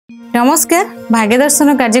नमस्कार भाग्य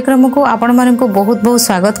दर्शन कार्यक्रम को आपण मानक बहुत बहुत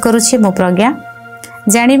स्वागत करुछि मो प्रज्ञा।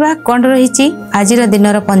 जानिबा कोन रहिछि आजिर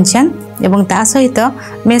दिनर पंचांग एवं ता सहित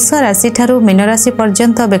मेष राशि ठारू मीन राशि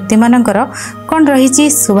पर्यंत व्यक्ति मानकर कोन रहिछि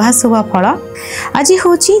शुभाशुभ फल। आज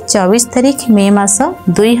होछि 24 तारिख मे मास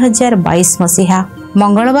 2022 मसीहा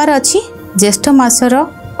मंगलवार अछि। ज्येष्ठ मासर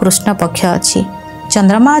कृष्ण पक्ष अछि।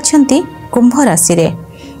 चंद्रमा अछंती कुंभ राशि रे।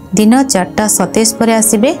 दिन 4:27 पर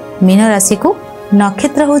आसीबे मीन राशि को।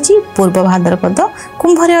 नक्षत्र होची पूर्व भाद्रपद।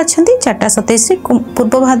 कुंभ रे अछंती 4:27 रे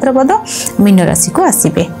पूर्व भाद्रपद मीन राशि को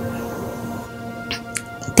आसीबे।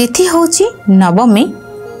 तिथि होची नवमी।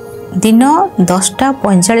 दिन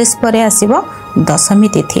 10:45 पर आसीबो दशमी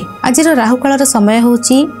तिथि। आजिर राहुकालर समय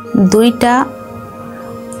होची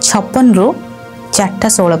 2:56 रु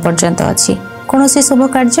 4:16 पर्यंत अछि। कोनोसी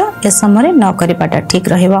शुभ कार्य ए समय न करिपाटा ठीक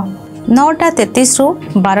रहइबो। 9:33 रु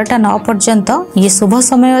 12:09 पर्यंत ये शुभ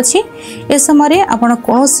समय अछि। ए समय आपण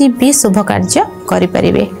कोनोसी भी शुभ कार्य करि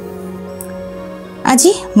परिबे। आज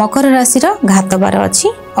मकर राशि रो घातबार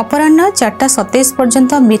अछि। अपराह्न 4:27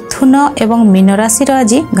 पर्यंत मिथुन एवं मीन राशि रो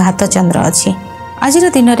आज घात चंद्र अछि। आजिर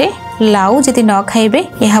दिन रे लाउ जदि न खाइबे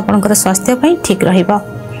यह आपनकर स्वास्थ्य पई ठीक रहइबो।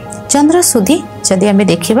 चंद्र सुधी जदि हमें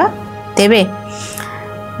देखिबा तेबे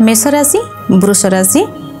मेष राशि, वृष राशि,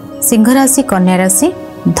 सिंह राशि, कन्या राशि,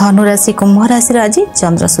 धनु राशि, कुंभ राशि आज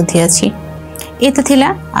चंद्र सुधी अछि। ए तो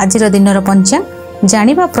थिला आजिर दिनर पंचांग।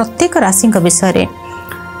 जानिबा प्रत्येक राशि विषय रे।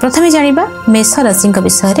 प्रथमे जानिबा मेष राशि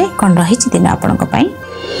विषय रे कोन रहिछि दिन आपनक पई।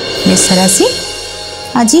 मेष राशि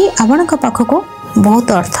आज आपनक पाखको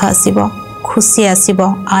बहुत अर्थ आसीबो, खुशी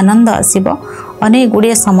आसीबो, आनंद आसीबो। अनेक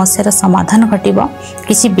गुड़िया समस्यार समाधान घटिबो।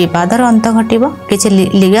 किछि विवादर अंत घटिबो। किछि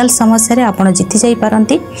लीगल समस्या रे आपण जीति जाई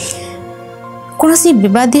पारंती। कोनोसी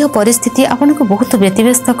विवादीय परिस्थिति आपन को बहुत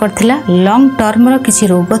व्यतिव्यस्त करथिला। लॉन्ग टर्म रो किछि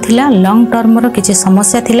रोग थिला, लॉन्ग टर्म रो किछि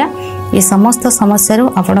समस्या थिला। ये समस्त समस्या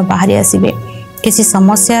रो आपण बाहरी आसीबे। किछि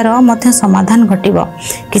समस्या रो मध्य समाधान घटिबो।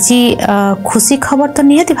 किछि खुशी खबर तो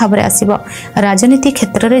निहाती भाबरे आसीबो। राजनीति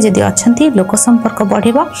क्षेत्र रे जदि अछंती लोक संपर्क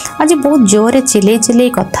बढ़िबो। आज बहुत जोरे चिले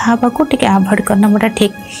कथा हबा को टिके अवॉइड करना बडा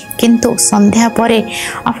ठीक। किंतु संध्या परे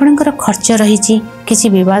आपनकर खर्च रहिछि, किछि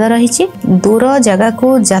विवाद रहिछि। दूर जगह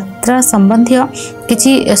को यात्रा संबंधी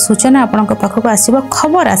किछि सूचना आपनक पाखको आसीबो।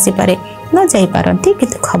 खबर आसी पारे न जाई पारंती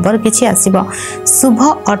किंतु खबर किछि आसीबो।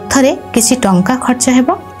 शुभ अर्थ रे किछि टंका खर्च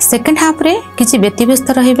हेबो। सेकेंड हाफ रे किछि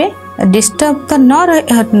व्यतिव्यस्त रहिबे। डिस्टर्ब तो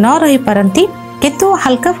न रही पारंती किंतु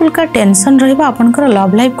हल्का फुल्का टेंशन रहिबा आपनकर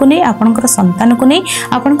लव लाइफ को नहीं, आपनकर संतान को नहीं,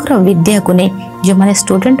 आपनकर विद्या को नहीं। जो माने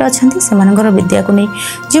स्टूडेंट अछंती सेमानकर विद्या को नहीं,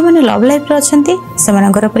 जो माने लव लाइफ रे अछंती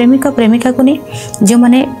सेमानकर प्रेमिका प्रेमिका को नहीं, जो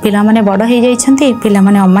माने पिला माने बड़ हे जाइछंती पिला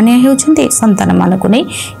माने अमान्य हेउछंती संतान मान को नहीं।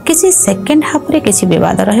 किसी सेकेंड हाफ रे किछि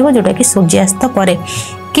विवाद रहिबो जोटा कि सूर्यास्त परे।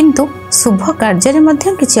 किंतु शुभ कार्य रे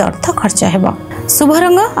मध्य किछि अर्थ खर्च हेबो। शुभ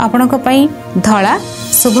रंग आपनक पई धळा।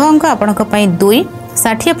 शुभ अंक आपनक पई 2।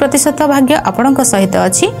 60% भाग्य आपणक सहित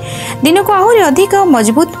अछि। दिन को आहुरी अधिक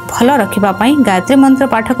मजबूत फल रखिबा पई गायत्री मंत्र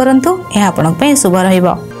पाठ करंतु। यह आपणक पई शुभ रहइबो।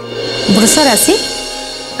 वृष राशि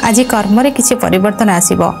आज कर्म रे किछि परिवर्तन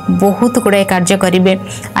आसीबो। बहुत गुडे कार्य करिवे।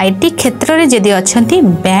 आईटी क्षेत्र रे जदि अछंती,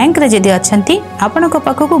 बैंक रे जदि अछंती आपणक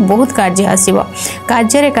पाखको बहुत कार्य आसीबो।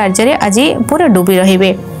 कार्य रे आज पूरा डूबी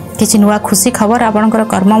रहिबे। किछि नुवा खुशी खबर आपणकर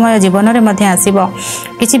कर्ममय जीवन रे मध्ये आसीबो।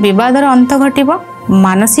 किछि विवादर अंत घटिबो।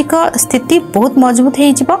 मानसिक स्थिति बहुत मजबूत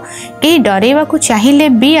हो जिवो। कि डरेवा को चाहिए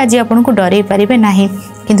भी आज आपन को डरे पारिबे नाही।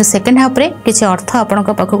 किंतु सेकेंड हाफ रे किछि अर्थ आपन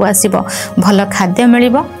को पाखको आसीबो। भल खाद्य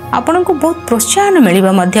मिलिबो। आपन को बहुत प्रोत्साहन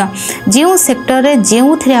मिलिबो मध्य। जेउ सेक्टर रे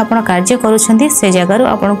जेउ थरे आपन कार्य करूछंती से जगह रो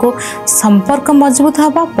आपन को संपर्क मजबूत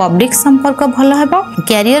हबो। पब्लिक संपर्क भल हबो।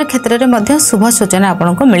 कैरियर क्षेत्र रे मध्य शुभ सूचना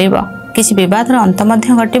आपन को मिलिबो। किछि विवादर अंत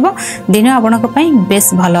मध्य घटिबो। दिन आपनक पई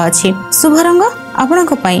बेस भल अछि। शुभ रंग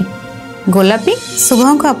आपनक पई गोलापी। शुभ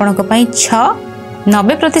अंक आपनक पई 6।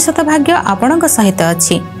 90% भाग्य आपनक सहित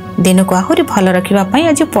अछि। दिन को आहुरी भल रखिबा पई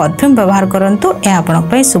आज परफ्यूम व्यवहार करंतु। ए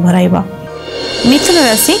आपनक पई शुभ रहइबो। मिथुन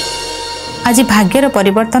राशि आज भाग्यर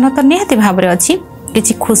परिवर्तन तो निहाती भाबरे अछि।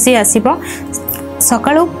 किछि खुशी आसीबो।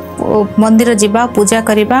 सकाळु मंदिर जीवा, पूजा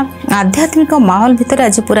करिबा, आध्यात्मिक माहौल भितर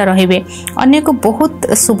आज पूरा रहिबे। अन्य को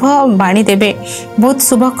बहुत शुभ बाणी देबे। बहुत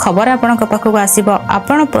शुभ खबर आपनक पाखको आसीबो।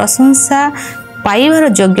 आपण प्रशंसा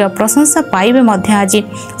पाइबार योग्य, प्रशंसा पाइबे मध्य आज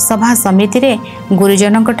सभा समिति रे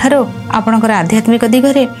गुरुजनक ठारो आपनकर आध्यात्मिक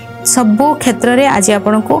दिगरे सबो क्षेत्र रे आज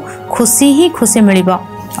आपनको खुशी ही खुशी मिलिबो।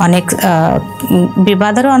 अनेक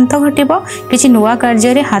विवादर अंत घटिबो। किछि नुवा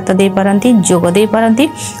कार्य रे हाथ दे पारंती, जोग दे पारंती।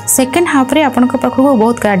 सेकेंड हाफ रे आपनक पाखको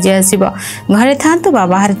बहुत कार्य आसीबो। घरे थांतु बा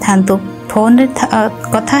बाहर थांतु फोन रे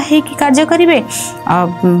कथा हे कि कार्य करिवे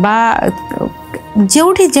बा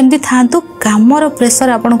जोठी जमती थांतु कामर प्रेशर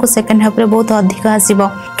आपको सेकेंड हाफ रे बहुत अधिक आसीबो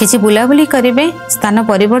किछि बुलाबुली करिवे स्थान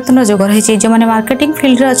परिवर्तन जोग रही जो मैंने मार्केटिंग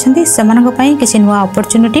फील्ड रे अछंती सेमानक पई किछि नुवा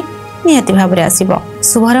अपॉर्चुनिटी निहाती भाव रे आसीबो।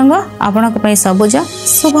 शुभ रंग आपनक पई सबुज,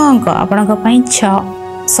 शुभ अंक आपनक पई 6।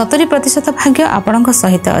 70% भाग्य आपनक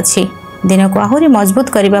सहित अछि। दिन को आहुरी मजबूत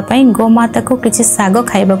करबा पई गोमाता को किछि साग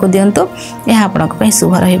खाइबा को दियंतु, यह आपनक पई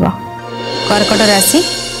शुभ रहइबो। कर्कट राशि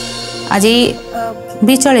आज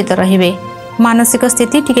विचलित रहिबे, मानसिक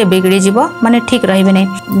स्थिति टिके बिगड़ी जीवो, माने ठीक रहिबे नै।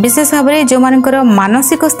 विशेष भाव में जो मानकर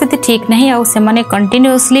मानसिक स्थिति ठीक नहीं आउ से माने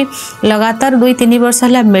कंटिन्यूअसली लगातार 2-3 वर्ष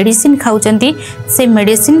हला मेडिसिन खाउचंती, से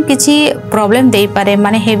मेडिसिन किछि प्रॉब्लम देई पारे,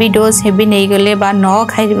 माने हेवी डोज हेवी नै गले बा न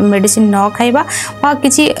खाइ मेडिसिन न खाइबा बा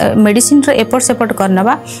किछि मेडिसिन रो एपट सेपट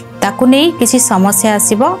करनबा ताकू नहीं किसी समस्या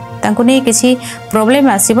आसीबो, ताकू नहीं किसी प्रॉब्लम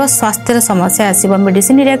आसीबो, स्वास्थ्य समस्या आसीबो,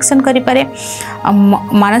 मेडिसिन रिएक्शन करि पारे,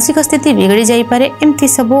 मानसिक स्थिति बिगड़ी जाई पारे, एमती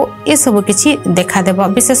सब ए सब किछि देखा देबो।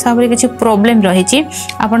 विशेष भाव में किछि प्रॉब्लम रही छि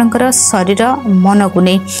आपनकर शरीर मन को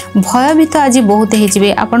नहीं, भय भी तो आज बहुत हे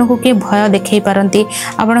जिवे, आपन को के भय देखै पारंती,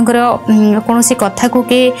 आपनकर कोनोसी कथा को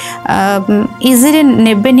के इजीली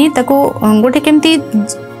नेबेनी, ताकू गोटे केमती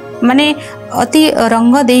माने अति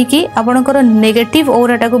रंग देकी आपणकर नेगेटिव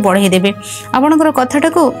ओराटा को बढ़ाई देबे, आपणकर कथाटा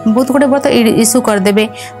को बहुत गोटे बहुत इश्यू कर देबे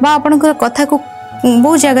बा आपणकर कथा को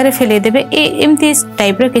बहुत जगह रे फेले देबे, एमती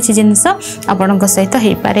टाइप रो किछि जिंस आपणक सहित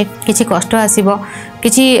हेई पारे। किछि कष्ट आसीबो,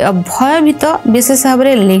 किछि भयभीत विशेष भाव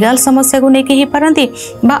में लीगल समस्या को लेकिन हेई पारंती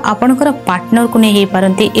बा आपणकर पार्टनर को नहीं हेई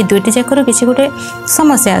पारंती, ए दुईटी जाकर किछि गोटे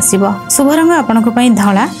समस्या आसीबो। शुभ रंग आपणक पई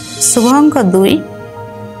धला, शुभ अंक 2।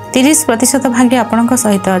 30% भाग्य आपणक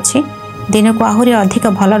सहित अछि। दिन को आहुरी अधिक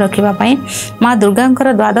भल रखिबा पई माँ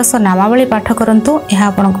दुर्गांकर द्वादश नामावली पाठ करंतु, यह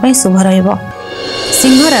आपणक पई शुभ रहइबो।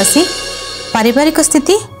 सिंह राशि पारिवारिक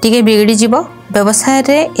स्थिति टिके बिगड़ी जीवो, व्यवसाय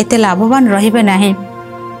रे एते लाभवान रहिबे नाही,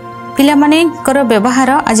 पिला माने कर व्यवहार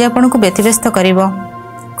आज आपणक व्यतिव्यस्त करिवो,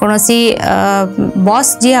 कोनोसी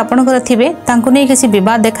बॉस जी आपणकर थिबे तांको नै किसी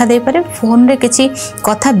विवाद देखा दे पारे, फोन रे किसी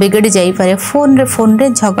कथा बिगड़ी जाई पारे, फोन रे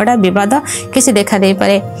झगड़ा विवाद किसी देखा दे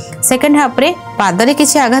पारे। सेकंड हाफ रे पाद रे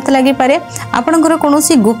किसी आघात लागि पारे, आपणकर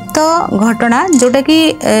कोनोसी गुप्त घटना जोटा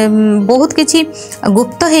कि बहुत किसी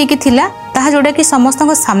गुप्त हेकी थिला ताहा जोटा कि समस्त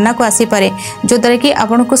सामना को आसी पारे, जो द्वारा कि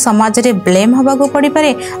आपन को समाज रे ब्लेम हवा को पड़ी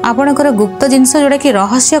पारे, आपणकर गुप्त जिंस जोटा कि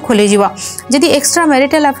रहस्य खोली जीवा। जदि एक्स्ट्रा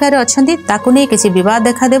मैरिटल अफेयर अछंती ताकू नै किसी विवाद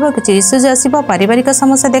देखा देबो, किसी इश्यूज आसीबो, पारिवारिक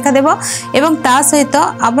समस्या देखा देबो, एवं ता सहित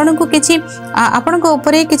आपन को किसी आपन को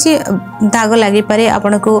ऊपर किसी दाग लागि पारे,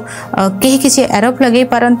 आपन को केही किसी आरोप लगे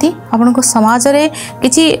पारंती, आपन को समाज रे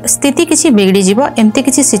किसी स्थिति किसी बिगड़ी जीवो, एम्ति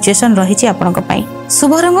किसी सिचुएशन रही छि आपन को पई।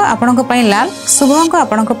 शुभ रंग आपन को पई लाल, शुभ अंक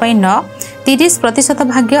आपन को पई 9। 30%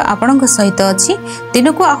 भाग्य आपणक सहित अछि।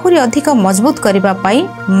 दिन को आहुरी अधिक मजबूत करबा पई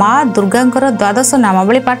माँ दुर्गांकर द्वादश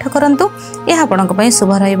नामावली पाठ करंतु, यह आपणक पई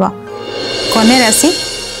शुभ रहइबो। कन्या राशि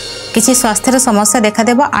किछि स्वास्थ्य समस्या देखा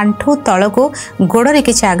देबो, आंठू तळ को गोड़ रे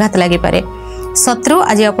किछि आघात लागि पारे, शत्रु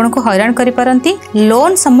आज आपन को हैरान करि पारंती,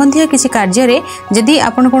 लोन संबंधी किछि कार्य रे जदि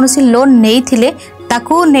आपन कोनोसी लोन नै थिले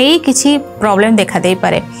ताकू नहीं किसी प्रॉब्लम देखा दे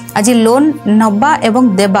पारे। आज लोन नबा एवं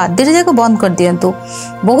देबा धीरे जाक बंद कर दियंतु,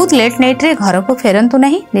 बहुत लेट नाइट रे घर को फेरंतु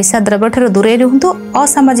नहीं, निशा द्रव्य ठारू दूरे रुहंतु,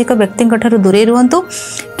 असामाजिक व्यक्ति ठारू दूरे रुहंतु,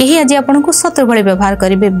 केही आज आपन को शत्रु भली व्यवहार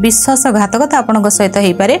करिवे, विश्वासघातकता आपन सहित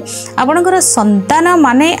हेई पारे, आपनकर संतान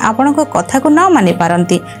माने आपन कथा को न मानि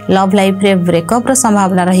पारंती, लव लाइफ रे ब्रेकअप रो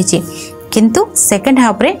संभावना रही छि, किंतु सेकेंड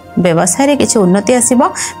हाफ रे व्यवसाय रे किछि उन्नति आसीबो,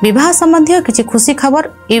 विवाह संबंधी किछि खुशी खबर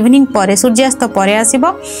इवनिंग परे सूर्यास्त परे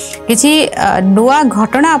आसीबो, किछि नुआ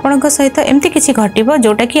घटना आपनक सहित एमती किछि घटिबो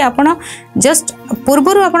जोटा कि आपण जस्ट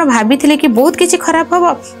पूर्वरु आपण भाबिथिले कि बहुत किछि खराब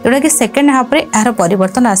हबो, जोटा कि सेकेंड हाफ रे यार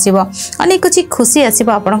परिवर्तन आसीबो, अनेक किछि खुशी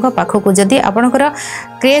आसीबो आपनक पाखकु। जदि आपनकर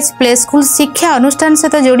क्रेज प्ले स्कूल शिक्षा अनुष्ठान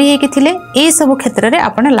सहित जोड़ी हेकि थिले ए सब क्षेत्र रे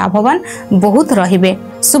आपण लाभवान बहुत रहिबे।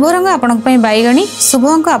 शुभ रंग आपनक पई बैगणी, शुभ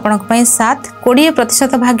अंक आपनक पई 7।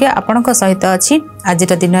 20% भाग्य आपनक सहित अछि। आज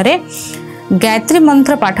दिन रे गायत्री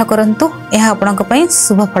मंत्र पाठ करंतु, यह आपनक पई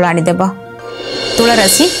शुभ फल आनी देबो। तुला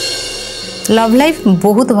राशि लव लाइफ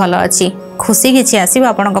बहुत भलो अछि, खुशी किछि आसीबो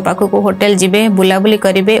आपनक पाखकु, होटल जिबे, बुलाबुली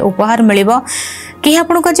करिवे, उपहार मिलिबो, कि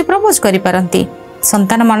आपनक आज प्रपोज करि पारंती,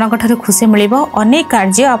 संतान मानक ठाରୁ खुशी मिलिबो, अनेक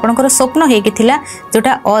कार्य आपनकर स्वप्न हेकि थिला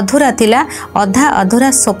जोटा अधूरा थिला, अधा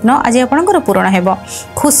अधूरा स्वप्न आज आपनकर पूर्ण हेबो,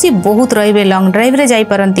 खुशी बहुत रहिबे, लॉन्ग ड्राइव रे जाई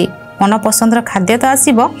पारंती, मन पसंद खाद्य तो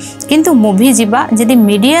आसीबो किंतु मूवी जीवा जदि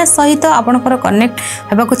मीडिया सहित आपनकर कनेक्ट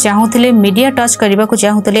हेबा को चाहूतिले मीडिया टच करबा को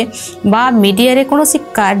चाहूतिले बा मीडिया रे कोनोसी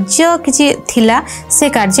कार्य किछि थिला से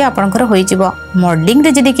कार्य आपनकर होई जिवो मॉडलिंग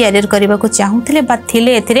रे जदि कैरियर करबा को चाहूतिले बा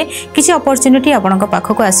थिले एथिरे किछि अपॉर्चुनिटी आपनकर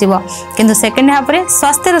पाखो को आसीबो किंतु सेकंड हाफ रे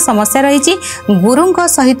स्वास्थ्य रो समस्या रहिछि गुरुंक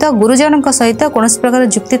सहित गुरुजनक सहित कोनोसी प्रकार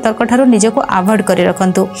जुक्ति तर्क ठारो निजको अवॉइड करि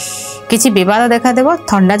रखंतु किछि विवाद देखा देबो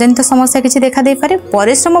थंडा जनित समस्या किछि देखा दे पारे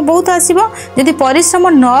परिश्रम बहुत आसीबो यदि परिश्रम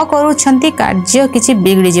न करूछंती कार्य किछि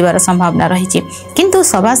बिगड़ी जिवार संभावना रहिछि किंतु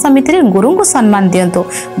सभा समिति रे गुरु को सम्मान दियंतु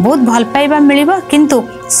बहुत भल पाइबा मिलिबो किंतु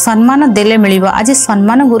सम्मान देले मिलिबो आज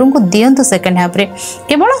सम्मान गुरु को दियंतु सेकंड हाफ रे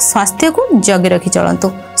केवल स्वास्थ्य को जगी रखि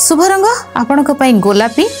चलंतु शुभ रंग आपनक पई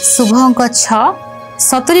गोलापी शुभ अंक 6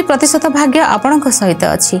 70% भाग्य आपनक सहित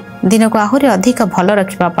अछि दिन को आहुरी अधिक भल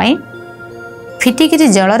रखिबा पई फिटिकिरी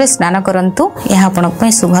जल रे स्नान करंतु यह आपनक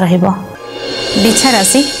पई शुभ रहइबो बिछा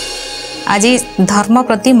राशि आज धर्म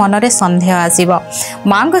प्रति मनरे संदेह आसीबो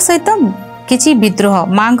मांग सहित किछि विद्रोह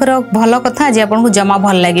मांकर भल कथा आज आपन को जमा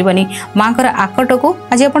भल लागिबनी मांकर आकट को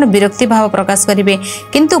आज आपन विरक्ति भाव प्रकाश करिवे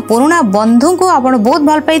किंतु पुराना बंधु को आपन बहुत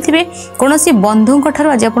भल पाइथिबे कोनोसी बंधु को ठारो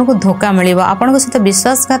आज आपन को धोखा मिलिबो आपन को सहित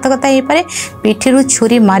विश्वासघातकता हे पारे पिठिरु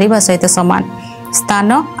छुरी मारिबा सहित समान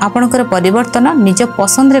स्थान आपणकर परिवर्तन निज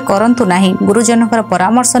पसंद रे करंतु नाही गुरुजनकर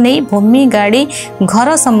परामर्श नै भूमि गाड़ी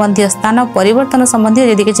घर संबंधी स्थान परिवर्तन संबंधी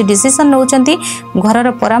यदि किछि डिसिजन नउचंती घरर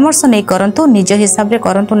परामर्श नै करंतु निज हिसाब रे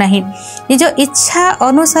करंतु नाही निज इच्छा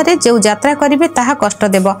अनुसार जो यात्रा करिवे ताहा कष्ट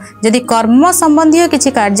देबो यदि कर्म संबंधी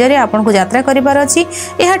किछि कार्य रे आपन को यात्रा करिवार अछि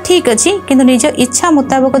एहा ठीक अछि किंतु निज इच्छा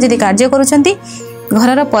मुताबिक यदि कार्य करूचंती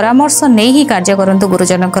घरर परामर्श नै ही कार्य करंतु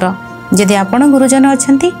गुरुजनकर यदि आपन गुरुजन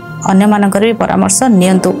अछंती अन्य मानकर भी परामर्श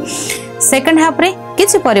नियंतु सेकंड हाफ रे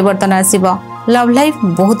किछि परिवर्तन आसीबो लव लाइफ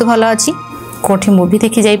बहुत भलो अछि कोठी मूवी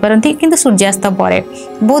देखि जाई परंती किंतु सूर्यास्त परे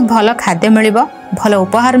बहुत भलो खाद्य मिलिबो भलो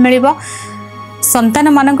उपहार मिलिबो संतान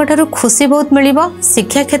मानक ठारू खुशी बहुत मिलिबो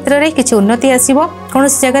शिक्षा क्षेत्र रे किछि उन्नति आसीबो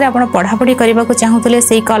कोनोसी जगह रे आपण पढापढी करबा को चाहूतले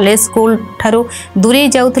सेही कॉलेज स्कूल ठारू दूरे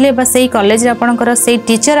जाउतले बा सेही कॉलेज रे आपणकर सेही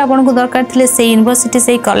टीचर आपण को दरकार थिले सेही यूनिवर्सिटी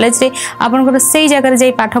सेही कॉलेज रे आपणकर सेही जगह रे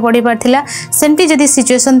जाई पाठ पढी पारथिला सेंती जदी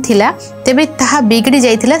सिचुएशन थिला तेबे ताहा बिगड़ी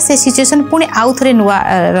जाइथिला से सिचुएशन पुनी आउ थरे नुवा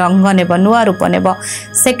रंग नेबो नुवा रूप नेबो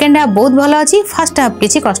सेकंड हाफ बहुत भलो अछि फर्स्ट हाफ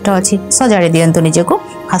किछि कष्ट अछि सजाडी दियंतु निजेको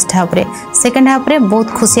फर्स्ट हाफ रे सेकंड हाफ रे बहुत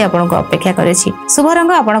खुशी आपण को अपेक्षा करे छी शुभ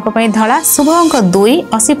रंग आपण को पई धळा शुभ अंक 2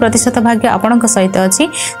 80% भाग्य आपण को सहित अछि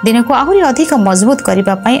दिन को आहुरी अधिक मजबूत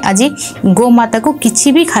करिबा पई आज गोमाता को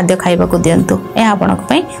किछि भी खाद्य खाइबा को दियंतु ए आपण को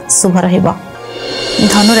पई शुभ रहइबो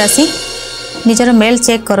धनु राशि निजर मेल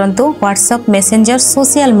चेक करंतु व्हाट्सएप मैसेंजर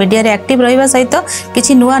सोशल मीडिया रे एक्टिव रहिबा सहित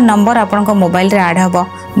किछि नुवा नंबर आपण को मोबाइल रे ऐड हबो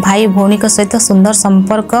भाई भौणी को सहित सुंदर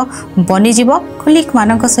संपर्क बनी जीवो कलिक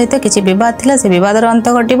मानक सहित किछि विवाद थिला से विवाद रो अंत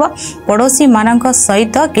घटिबो पड़ोसी मानक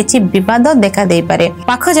सहित किछि विवाद देखा देई पारे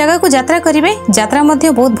पाख जगह को यात्रा करिवे यात्रा मध्ये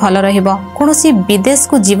बहुत भलो रहिबो कोनोसी विदेश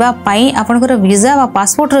को जीवा पई आपनकर वीजा वा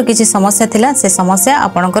पासपोर्ट रो किछि समस्या थिला से समस्या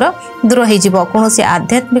आपनकर दूर होई जीवो कोनोसी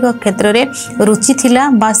आध्यात्मिक क्षेत्र रे रुचि थिला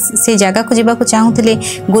बा से जगह को जीवा को चाहूतले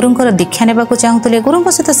गुरुंकर दीक्षा नेबा को चाहूतले गुरुंक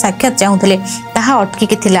सहित साक्षात चाहूतले ताहा अटकी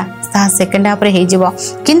के थिला ताहा सेकंड हाफ रे हेई जीवो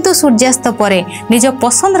किंतु सूर्यास्त परे निज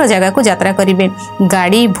पसंदर जगह को यात्रा करिवे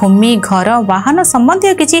गाड़ी भूमि घर वाहन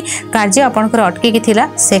संबंधी किछि कार्य आपनकर अटकी थिला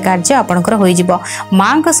से कार्य आपनकर होई जिवो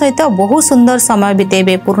मां का सहित बहुत सुंदर समय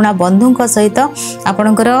बितेबे पुराना बंधु का सहित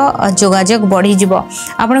आपनकर जोगाजोग बढ़ी जिवो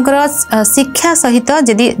आपनकर शिक्षा सहित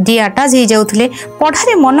जदि डी अटैच हे जाउथले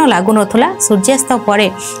पढ़ारे मन लागु नथुला सूर्यास्त परे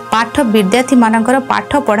पाठ विद्यार्थी मानकर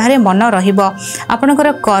पाठ पढ़ारे मन रहिबो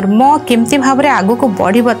आपनकर कर्म केमती भाबरे आगु को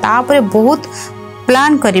बढ़िबो तापरे बहुत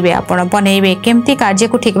प्लान करिवे आपण बनेइबे केमती कार्य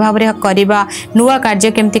को ठीक भाव रे करिबा नुवा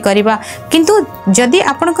कार्य केमती करिबा किंतु जदि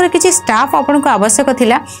आपनकर किछि स्टाफ आपन को आवश्यक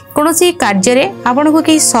थिला कोनोसी कार्य रे आपन को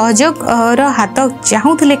कि सहयोग रो हाथ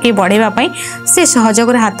चाहूथले कि बढ़ेबा पई से सहयोग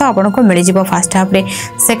रो हाथ आपन को मिलि जिवो फर्स्ट हाफ रे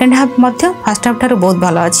सेकंड हाफ मध्य फर्स्ट हाफ थारो बहुत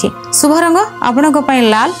भलो अछि शुभ रंग आपन को पई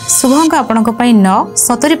लाल शुभ अंक आपन को पई 9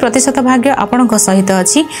 70% भाग्य आपन को सहित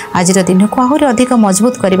अछि आज रो दिन को आहुरी अधिक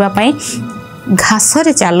मजबूत करिबा पई घास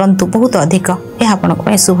रे चलंतु बहुत अधिक यह आपनक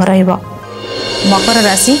पई शुभ रहइबो मकर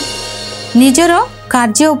राशि निजर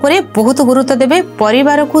कार्य उपरे बहुत गुरुत्व देबे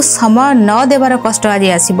परिवार को समय न देबार कष्ट आज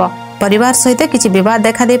आसीबो परिवार सहित किछि विवाद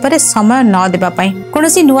देखा दे पारे समय न देबा पई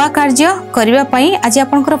कोनोसी नुवा कार्य करिबा पई आज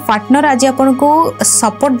आपनकर पार्टनर आज आपनको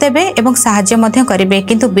सपोर्ट देबे एवं सहाय्य मध्य करिवे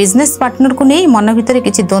किंतु बिजनेस पार्टनर को नै मन भितर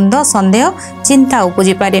किछि द्वंद्व संदेह चिंता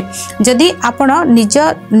उपजि पारे जदि आपण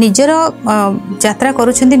निजर यात्रा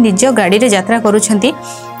करूछंती निज गाड़ी रे यात्रा करूछंती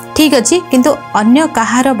ठीक अच्छी किंतु अन्य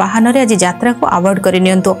कहार बाहन आज यात्रा को अवॉइड कर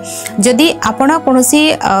नियंतु। जदि आपण कोनोसी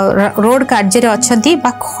रोड कार्य अच्छी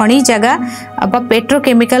खणी जगह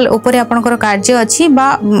पेट्रोकेमिकल उपरे आपनकर कार्य अच्छी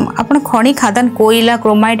आपण खणी खादान कोयला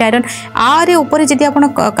क्रोमाइट आयरन आरे उपरे जदि आपण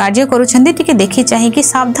कार्य करूछंती टिके देखि चाहि कि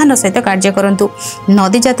सावधान सहित कार्य करंतु।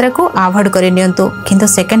 नदी यात्रा को अवॉइड कर नियंतु किंतु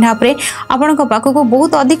सेकेंड हाफ रे आपनक पाखको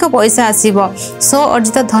बहुत अधिक पैसा आसीबो। स्व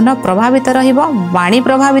अर्जित धन प्रभावित रहिबो, वाणी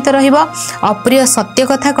प्रभावित रहिबो, अप्रिय सत्य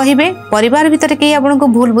कथा कहिबे, परिवार भितर के आपनको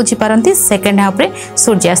भूल बुझी पारंती। सेकेंड हाफ रे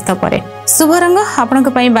सूर्यास्त परे शुभ रंग आपनक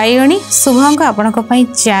पई बैगणी, शुभ अंक आपनक पई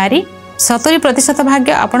 4। 70%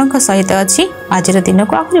 भाग्य आपनक सहित अछि। आज दिन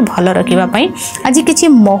को आहुरी भल रखिबा पई आज किछि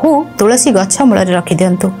महू तुलसी गछ मूल रे रखि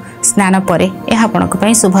दियंतु। स्नान परे यह आपनक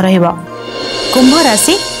पई शुभ रहिबो। कुंभ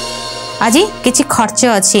राशि आज किछि खर्च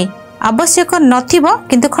अछि, आवश्यक नथिबो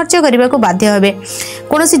किंतु खर्च करबा को बाध्य हेबे।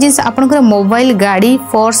 कोनोसी जिंस आपनकर मोबाइल गाड़ी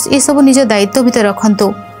पर्स ये सब निज दायित्व भितर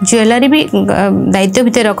रखंतु। ज्वेलरी भी दायित्व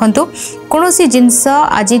भितर रखंतु। कोनोसी जिंस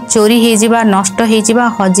आज चोरी हे जिबा, नष्ट हे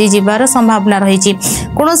जिबा, हजि जिबार संभावना रहिछि।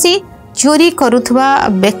 कोनोसी चोरी करुथबा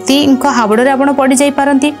व्यक्ति हाबड़े आपण पड़ जाई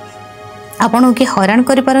पारंती, आपण के हैरान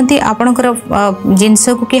करि पारंती, आपणकर जिनस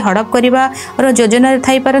को कि हड़प करिवार योजना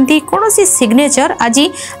थाई पारंती। कोनोसी सिग्नेचर आज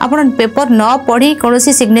आपण पेपर न पढ़ी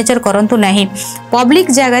कोनोसी सिग्नेचर करंतु नाही।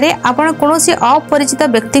 पब्लिक जगह रे आपण कोनोसी अपरिचित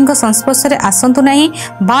व्यक्ति संस्पर्श रे आसंतु नाही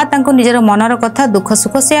बा तांको निजर मनर कथा दुख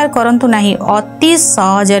सुख शेयर करंतु नाही। अति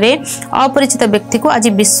सहज रे अपरिचित व्यक्ति को आज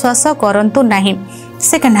विश्वास करंतु नाही।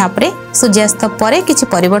 सेकेंड हाफ रे सूर्यास्त परे किछि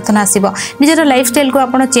परिवर्तन आसीबो। निजर लाइफस्टाइल को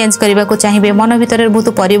आपण चेंज करबा को चाहिबे, मन भितर बहुत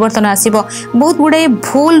परिवर्तन आसीबो। बहुत गुडे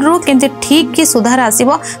भूल रो केंते ठीक की सुधार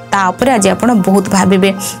आसीबो। ता ऊपर आज आपण बहुत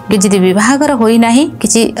भाबिबे कि जदि विवाहर होई नाही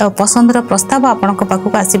किछि पसंदर प्रस्ताव आपण को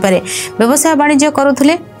पाखु आसी पारे। व्यवसाय वाणिज्य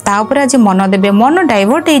करूथले ता ऊपर आज मन देबे। मन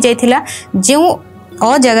डाइवर्ट हो जाइथिला, जेउ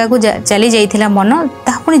अ जगह को चली जाइथिला मन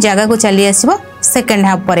ता पुनी जगह को चली आसीबो। सेकेंड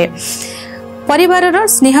हाफ परे परिवार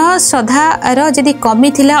स्नेह श्रद्धार जदि कमी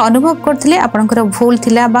थिला अनुभव करथिले आपनकर भूल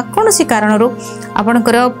थिला बा कोनोसी कारणरू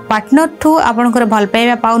आपनकर पार्टनर ठू आपनकर भल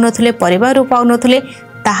पाइबा पाउ नथिले, परिवार रू पाउ नथिले,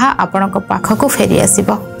 ताहा आपनक पाखको फेरी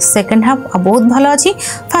आसीबो। सेकेंड हाफ बहुत भलो अछि।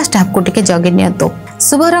 फर्स्ट हाफ को टिके जगी नियंतु।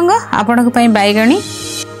 शुभ रंग आपनक पई बैगणी,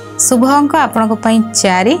 शुभ अंक आपनक पई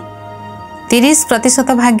 4।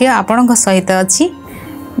 30% भाग्य आपनक सहित अछि।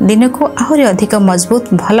 दिन को आहुरी अधिक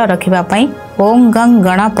मजबूत भल रखिबा पई ओम गं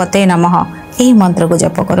गणपते नमः यही मंत्र को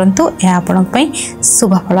जप करंतु। यह आपण पई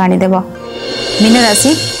शुभ फल आनी देबो। मीन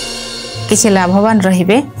राशि किछि लाभवान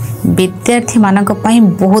रहिबे। विद्यार्थी मानक पई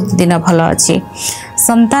बहुत दिन भल अछि।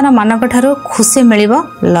 संतान मानक ठारो खुशी मिलिबो।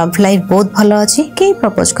 लव लाइफ बहुत भल अछि। के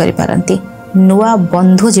प्रपोज करि पारंती, नुआ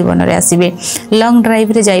बंधु जीवन रे आसीबे, लॉन्ग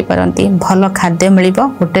ड्राइव रे जाई पारंती, भल खाद्य मिलिबो,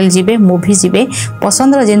 होटल जिबे, मूवी जिबे,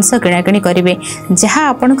 पसंदर जिंस किणाकिणी करिवे। जहाँ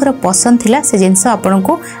आपणकर पसंद थिला से जिंस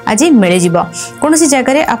आपनको आज मिल जिवो। कोनोसी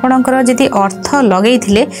जगह रे आपणकर जदि अर्थ लगेई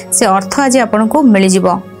थिले से अर्थ आज आपनको मिल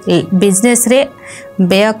जिवो। बिजनेस रे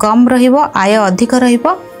व्यय कम रहिबो, आय अधिक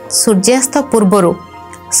रहिबो। सूर्यास्त पूर्वरु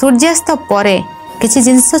सूर्यास्त परे किसी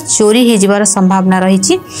जिनस चोरी हो जिबार संभावना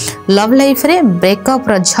रही। लव लाइफ रे ब्रेकअप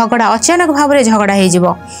झगड़ा अचानक भाव में झगड़ा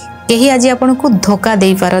हो कहीं आज आपन को धोखा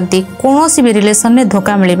दे पारती। कौन भी रिलेशन में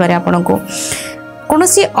धोखा मिल पारे। आपन को कौन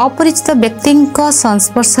अपरिचित व्यक्ति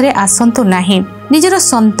संस्पर्श रे आसंतु नाही। निजर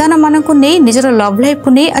संतान मान को नहीं, निजर लव लाइफ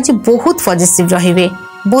को नहीं आज बहुत पॉजिटिव रहिबे,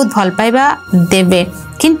 बहुत भल पाइबा देबे।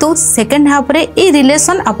 किंतु सेकेंड हाफ रे ए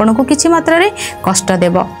रिलेशन आपन को किछि मात्रा रे कष्ट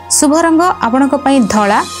देबो। शुभ रंग आपन को पई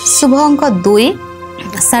धला, शुभ अंक 2।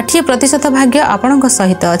 60% भाग्य आपन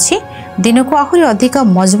सहित अछि। दिन को आहुरी अधिक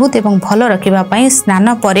मजबूत एवं भल रखिबा पई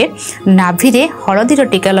स्नान परे नाभि रे हळदीर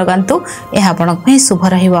टीका लगांतु। एहा आपन पई शुभ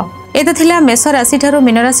रहिबो। एत थिला मेष राशि ठारू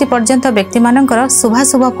मीन राशि पर्यंत व्यक्ति मानकर शुभ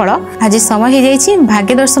फल। आज समय हो जाइछि।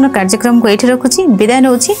 भाग्य दर्शन कार्यक्रम को एठी रखुछि। विदाय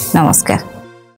नउछि। नमस्कार।